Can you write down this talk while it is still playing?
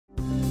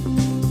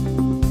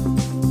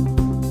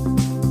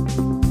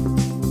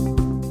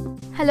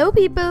Hello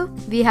people,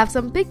 we have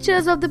some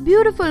pictures of the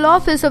beautiful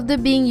office of the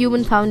Being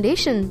Human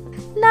Foundation.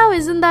 Now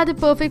isn't that a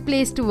perfect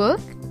place to work?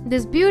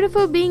 This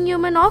beautiful Being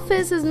Human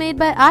office is made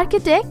by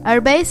architect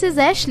Arbaysis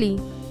Ashley.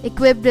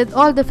 Equipped with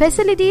all the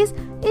facilities,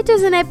 it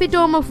is an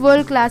epitome of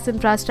world-class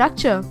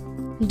infrastructure.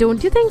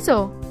 Don't you think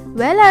so?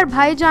 Well, our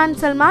bhaijan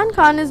Salman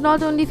Khan is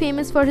not only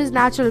famous for his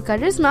natural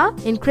charisma,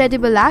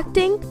 incredible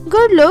acting,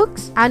 good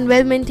looks and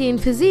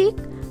well-maintained physique,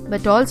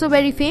 but also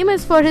very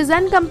famous for his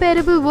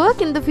incomparable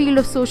work in the field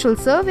of social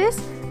service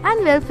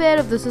and welfare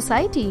of the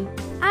society.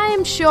 I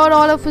am sure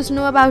all of us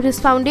know about his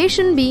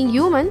foundation Being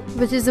Human,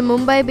 which is a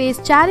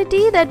Mumbai-based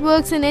charity that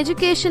works in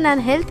education and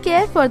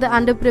healthcare for the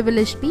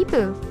underprivileged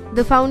people.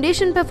 The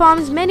foundation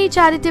performs many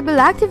charitable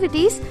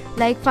activities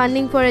like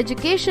funding for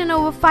education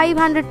over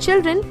 500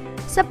 children,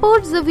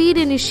 supports the Weed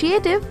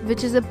Initiative,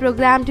 which is a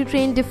program to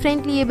train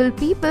differently able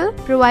people,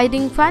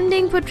 providing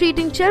funding for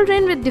treating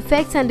children with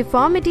defects and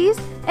deformities,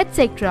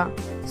 etc.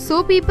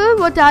 So people,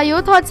 what are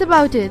your thoughts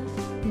about it?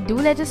 Do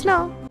let us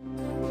know.